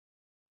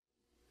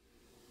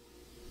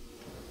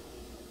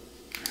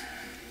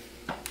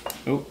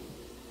Oh,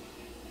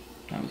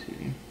 that was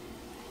easy.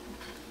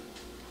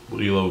 What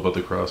do you love about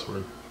the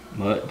crossword?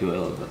 What do I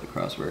love about the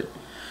crossword?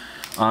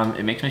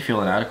 It makes me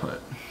feel inadequate.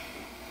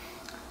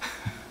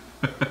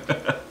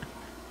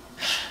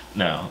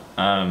 No,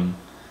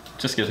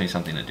 just gives me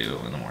something to do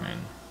in the morning.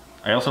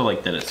 I also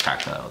like that it's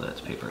tactile, that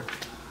it's paper,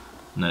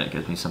 and that it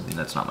gives me something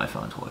that's not my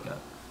phone to look at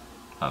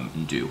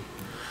and do,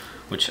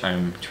 which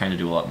I'm trying to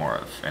do a lot more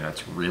of, and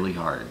it's really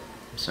hard.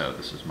 So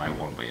this is my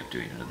one way of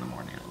doing it in the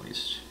morning, at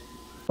least.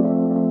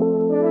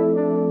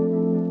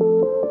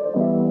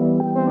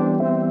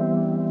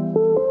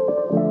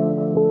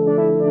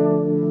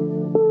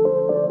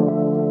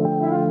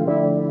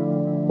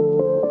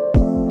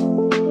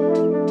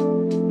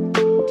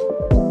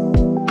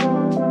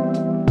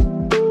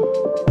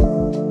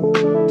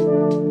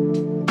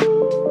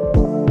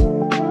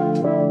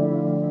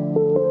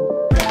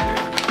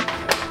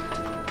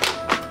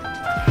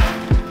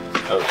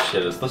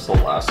 Shit, is this the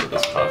last of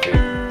this coffee?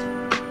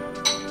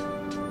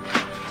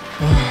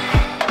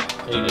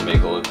 I need to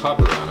make a little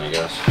copper run, I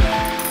guess.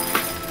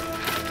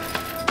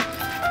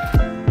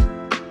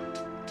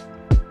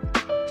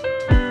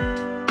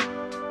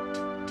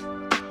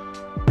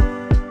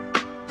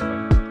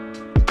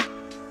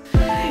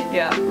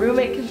 Yeah,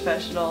 roommate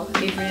confessional.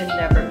 Adrian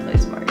never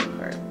plays Mario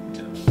Kart.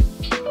 Yeah.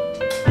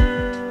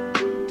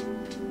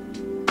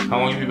 How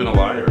long have you been a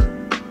liar?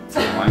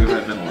 How long have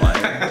I been a liar?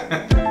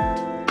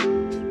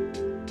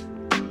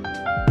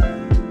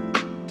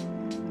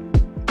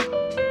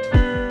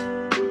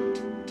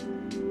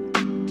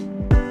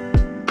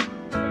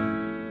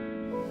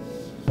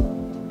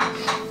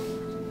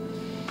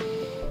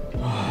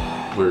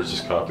 Where's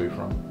this copy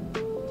from?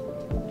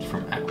 It's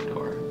from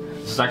Ecuador.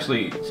 This is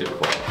actually super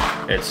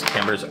cool. It's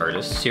Timber's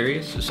artist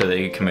series, so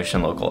they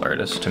commission local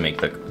artists to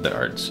make the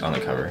arts on the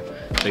cover.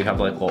 So you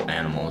have like little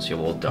animals, you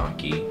have a little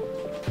donkey,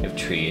 you have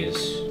trees.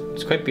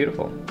 It's quite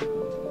beautiful.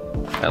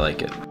 I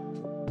like it.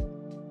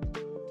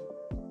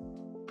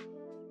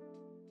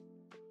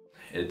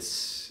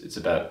 It's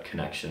about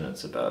connection,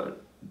 it's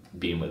about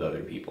being with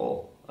other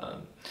people.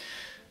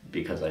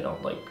 Because I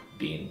don't like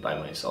being by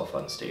myself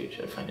on stage.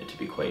 I find it to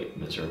be quite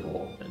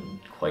miserable and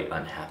quite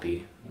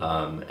unhappy.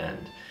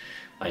 And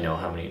I know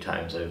how many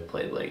times I've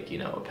played like, you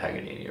know, a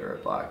Paganini or a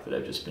Bach that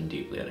I've just been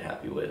deeply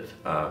unhappy with.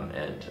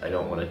 And I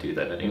don't want to do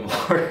that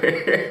anymore,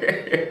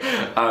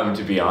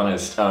 to be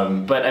honest.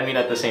 But I mean,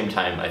 at the same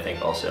time, I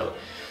think also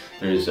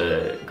there's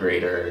a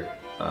greater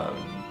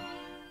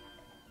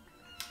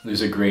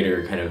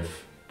kind of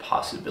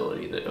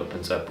possibility that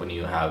opens up when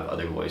you have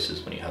other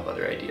voices, when you have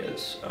other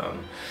ideas,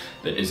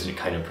 that isn't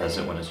kind of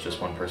present when it's just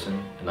one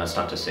person. And that's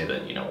not to say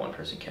that, you know, one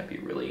person can't be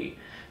really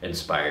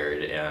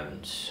inspired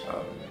and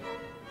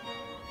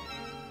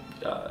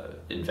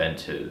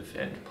inventive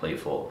and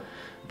playful,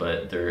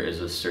 but there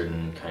is a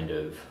certain kind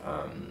of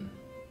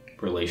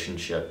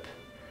relationship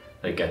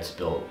that gets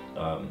built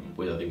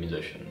with other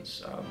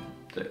musicians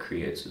that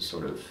creates a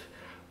sort of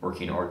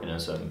working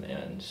organism,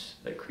 and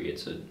that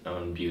creates its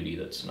own beauty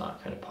that's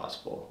not kind of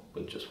possible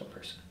with just one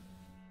person.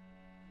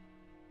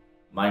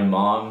 My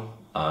mom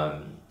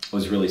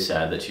was really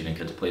sad that she didn't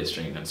get to play a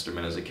stringed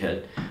instrument as a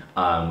kid,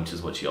 which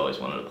is what she always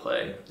wanted to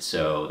play.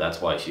 So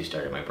that's why she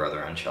started my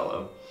brother on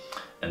cello.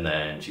 And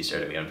then she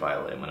started me on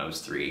violin when I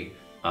was 3.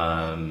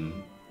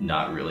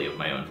 Not really of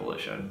my own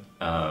volition.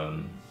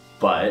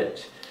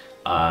 But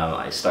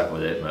I stuck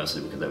with it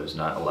mostly because I was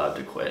not allowed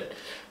to quit.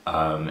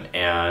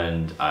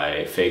 And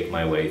I faked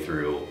my way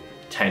through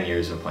 10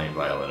 years of playing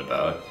violin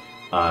about.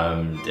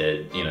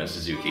 Did, you know,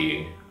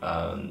 Suzuki,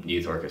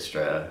 youth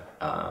orchestra.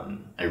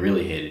 I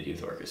really hated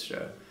youth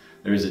orchestra.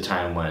 There was a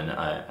time when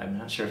I'm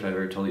not sure if I've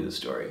ever told you the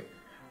story.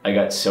 I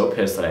got so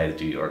pissed that I had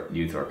to do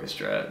youth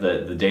orchestra.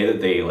 The day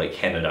that they like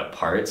handed up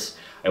parts,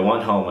 I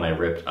went home and I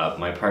ripped up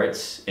my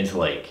parts into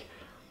like,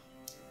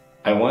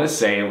 I want to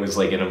say it was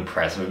like an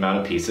impressive amount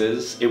of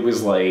pieces. It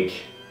was like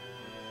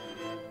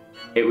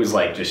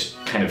just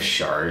kind of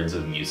shards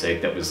of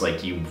music that was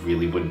like, you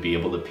really wouldn't be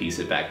able to piece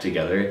it back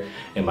together.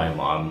 And my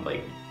mom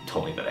like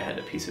told me that I had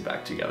to piece it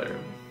back together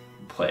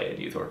and play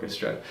in youth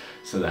orchestra.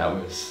 So that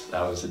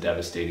was a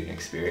devastating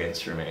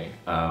experience for me.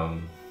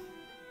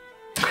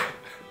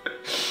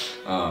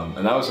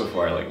 And that was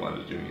before I like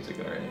wanted to do music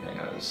or anything.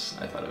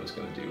 I thought I was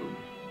gonna do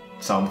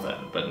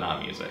something, but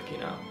not music, you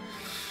know.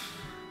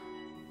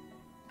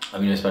 I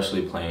mean,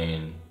 especially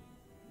playing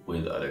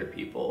with other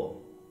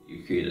people,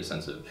 you create a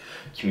sense of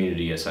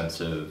community, a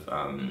sense of,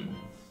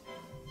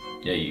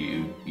 yeah,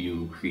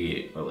 you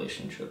create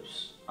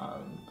relationships.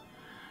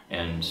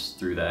 And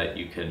through that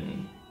you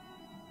can,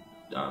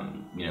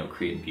 you know,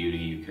 create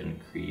beauty,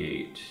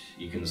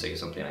 you can say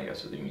something, I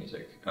guess, with your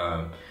music.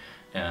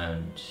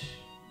 And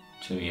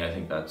to me, I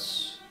think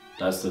that's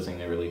the thing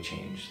that really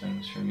changed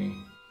things for me.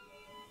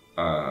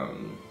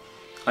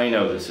 I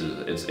know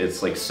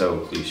it's like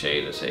so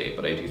cliche to say,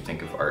 but I do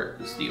think of art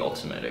as the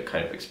ultimate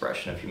kind of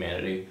expression of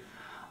humanity.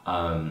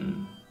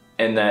 And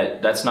and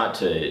that's not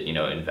to, you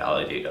know,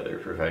 invalidate other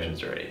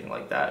professions or anything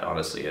like that.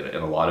 Honestly, in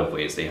a lot of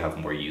ways, they have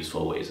more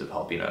useful ways of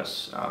helping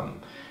us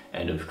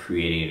and of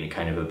creating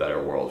kind of a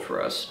better world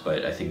for us.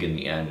 But I think in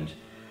the end,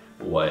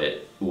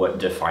 what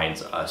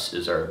defines us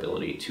is our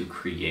ability to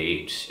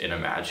create and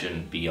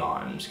imagine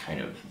beyond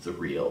kind of the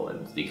real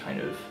and the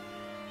kind of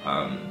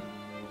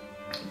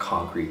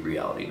concrete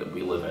reality that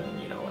we live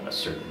in, you know, in a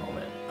certain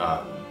moment.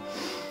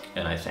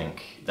 And I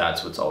think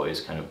that's what's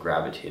always kind of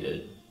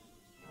gravitated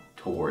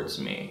towards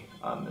me,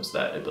 is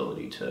that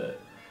ability to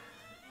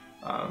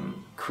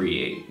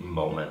create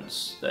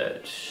moments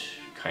that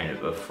kind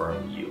of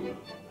affirm you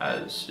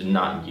as,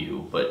 not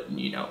you, but,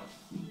 you know,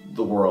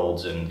 the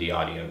world and the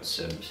audience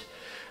and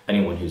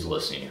anyone who's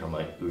listening who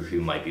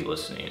might be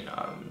listening,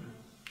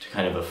 to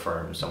kind of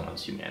affirm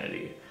someone's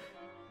humanity.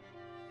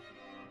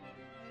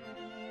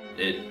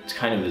 It's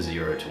kind of a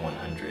 0 to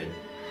 100,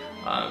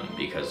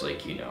 because,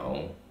 like, you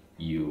know,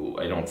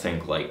 I don't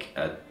think, like,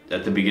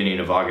 at the beginning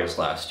of August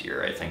last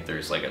year, I think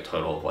there's like a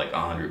total of like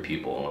 100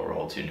 people in the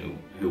world who knew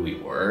who we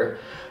were,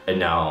 and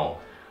now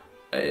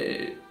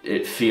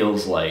it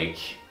feels like,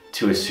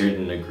 to a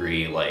certain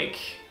degree, like,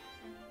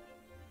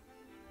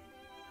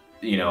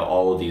 you know,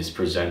 all of these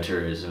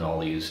presenters and all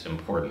these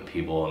important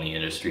people in the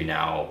industry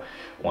now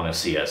want to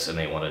see us, and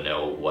they want to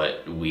know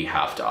what we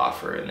have to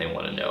offer, and they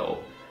want to know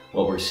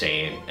what we're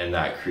saying, and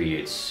that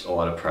creates a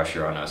lot of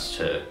pressure on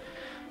us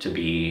to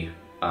be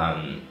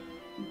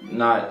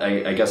not,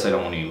 I guess I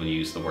don't want to even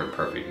use the word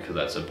perfect because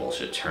that's a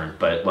bullshit term,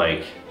 but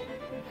like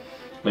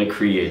it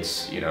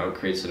creates, you know, it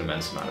creates an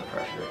immense amount of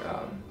pressure.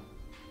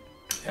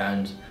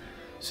 And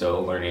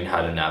so learning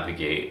how to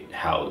navigate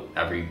how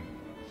every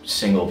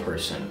single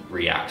person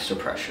reacts to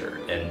pressure,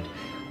 and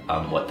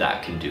what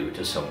that can do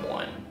to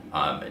someone,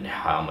 and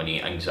how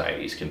many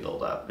anxieties can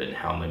build up, and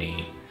how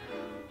many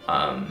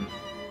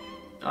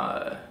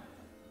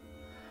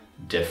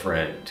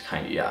different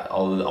kind of, yeah,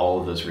 all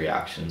of those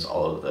reactions,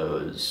 all of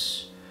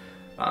those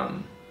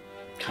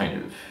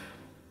kind of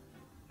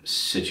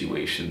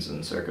situations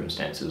and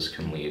circumstances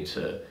can lead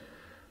to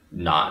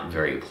not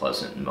very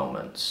pleasant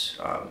moments,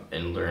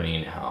 and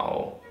learning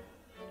how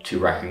to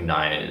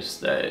recognize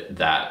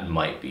that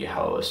might be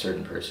how a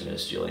certain person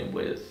is dealing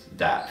with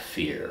that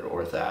fear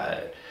or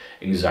that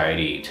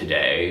anxiety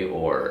today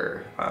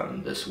or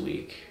this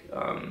week,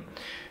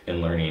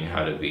 and learning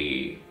how to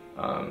be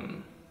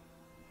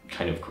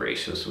kind of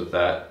gracious with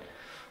that,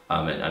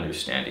 and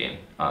understanding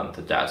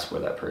that that's where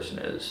that person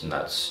is, and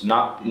that's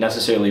not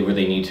necessarily where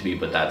they need to be,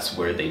 but that's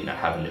where they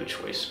have no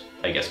choice,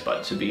 I guess,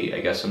 but to be.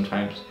 I guess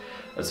sometimes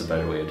that's a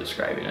better way of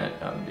describing it,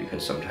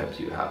 because sometimes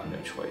you have no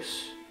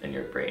choice in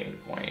your brain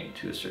pointing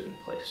to a certain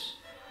place.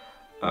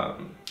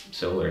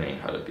 So learning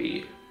how to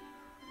be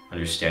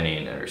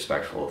understanding and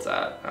respectful of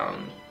that,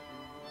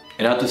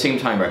 and at the same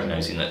time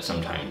recognizing that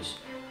sometimes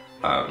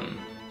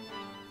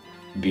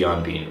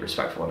beyond being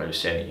respectful and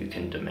understanding, you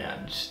can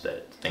demand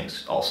that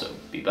things also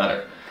be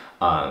better.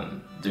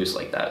 There's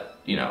like that,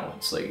 you know,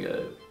 it's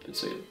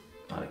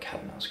not a cat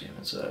and mouse game,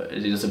 it's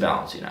a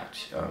balancing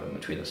act in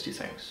between those two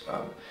things.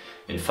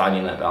 And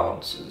finding that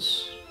balance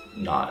is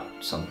not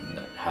something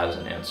that has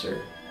an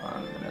answer,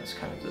 and it's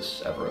kind of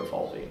this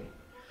ever-evolving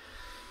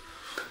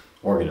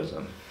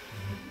organism.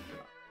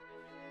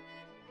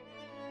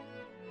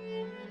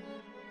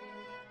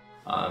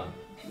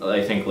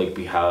 I think, like,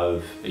 we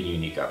have a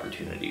unique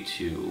opportunity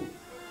to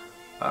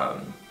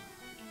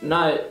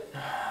not,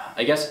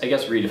 I guess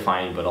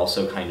redefine, but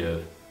also kind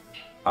of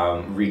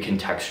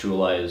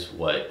recontextualize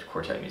what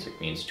quartet music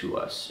means to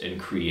us, and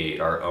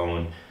create our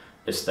own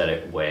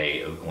aesthetic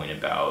way of going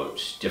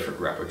about different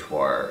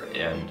repertoire,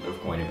 and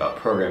of going about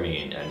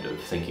programming, and of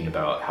thinking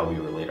about how we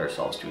relate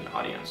ourselves to an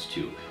audience,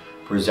 to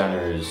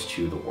presenters,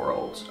 to the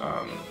world.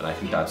 And I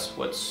think that's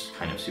what's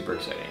kind of super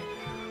exciting,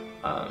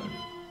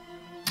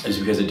 is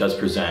because it does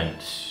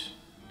present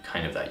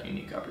kind of that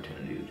unique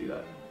opportunity to do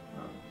that.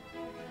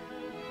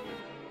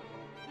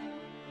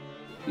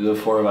 The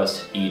four of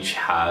us each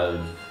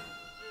have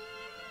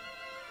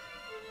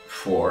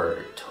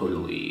 4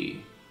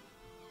 totally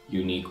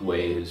unique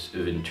ways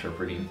of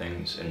interpreting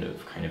things, and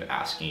of kind of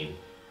asking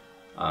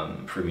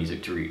for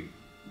music to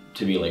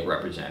be like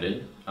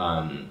represented,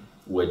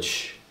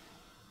 which,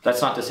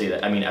 that's not to say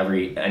that, I mean,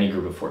 any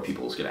group of 4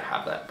 people is going to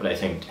have that, but I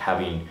think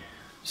having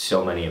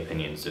so many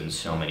opinions and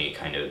so many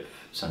kind of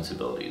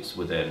sensibilities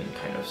within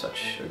kind of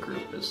such a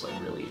group is like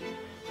really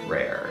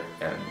rare,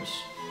 and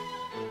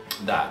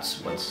that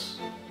is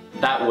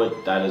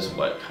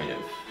what kind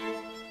of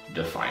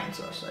defines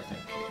us, I think,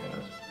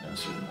 in a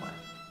certain way.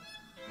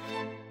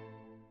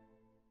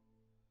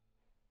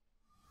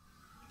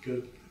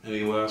 Good.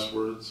 Any last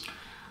words?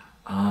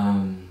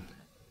 I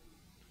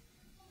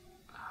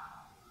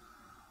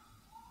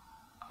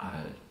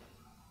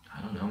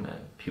don't know, man.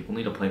 People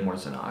need to play more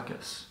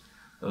Xenakis.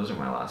 Those are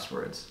my last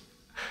words.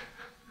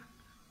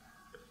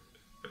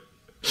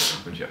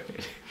 I'm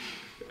joking.